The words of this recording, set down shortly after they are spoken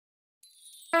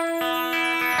Hi,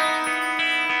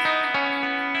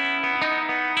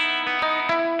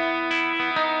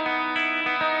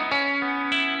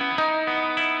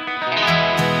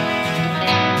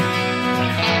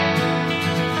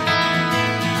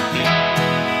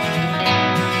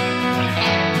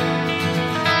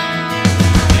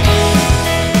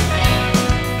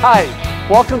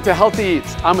 welcome to Healthy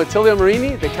Eats. I'm Attilio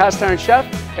Marini, the Cast Iron Chef,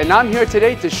 and I'm here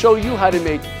today to show you how to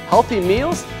make healthy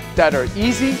meals that are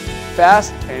easy,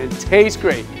 fast, and taste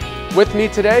great. With me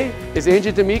today is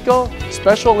Angie D'Amico,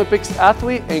 Special Olympics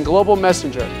athlete and global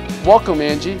messenger. Welcome,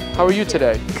 Angie. How are you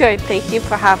today? Good, thank you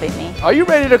for having me. Are you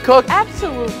ready to cook?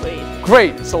 Absolutely.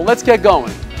 Great, so let's get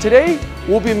going. Today,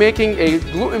 we'll be making a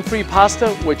gluten-free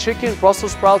pasta with chicken,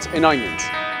 Brussels sprouts, and onions.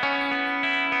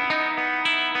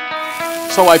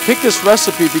 So I picked this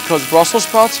recipe because Brussels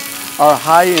sprouts are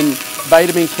high in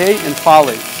vitamin K and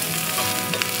folate.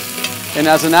 And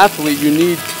as an athlete, you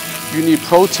need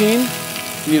protein,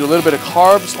 you need a little bit of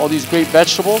carbs, all these great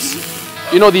vegetables.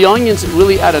 You know, the onions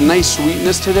really add a nice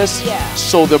sweetness to this,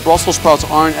 so the Brussels sprouts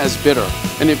aren't as bitter.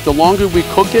 And if the longer we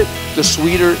cook it, the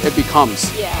sweeter it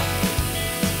becomes. Yeah.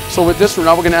 So with this,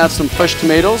 now we're gonna add some fresh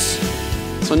tomatoes.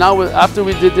 So now, after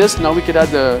we did this, now we could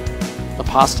add the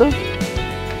pasta.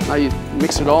 Now you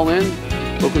mix it all in.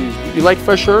 Look, you like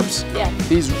fresh herbs? Yeah.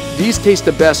 These taste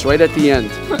the best right at the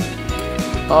end.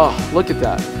 Oh, look at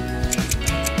that.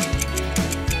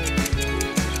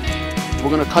 We're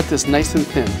gonna cut this nice and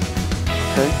thin,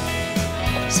 okay?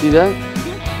 See that?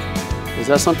 Is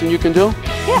that something you can do?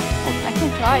 Yeah, I can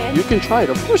try it. You can try it,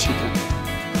 of course you can.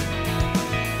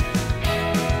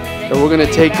 And we're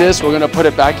gonna take this, we're gonna put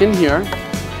it back in here,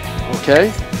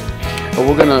 okay? And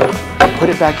we're gonna put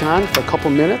it back on for a couple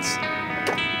minutes,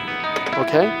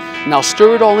 okay? Now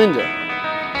stir it all in there.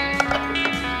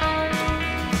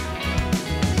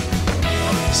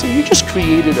 So you just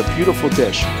created a beautiful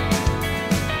dish.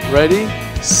 Ready,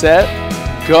 set,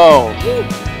 go.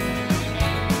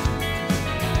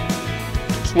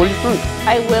 So what do you think?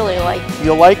 I really like it.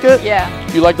 You like it? Yeah.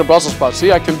 You like the Brussels sprouts.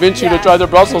 See, I convinced you to try the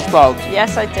Brussels sprouts.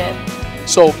 Yes, I did.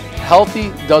 So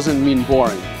healthy doesn't mean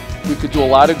boring. We could do a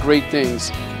lot of great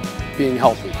things being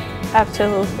healthy.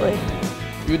 Absolutely.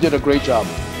 You did a great job.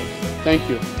 Thank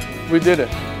you. We did it.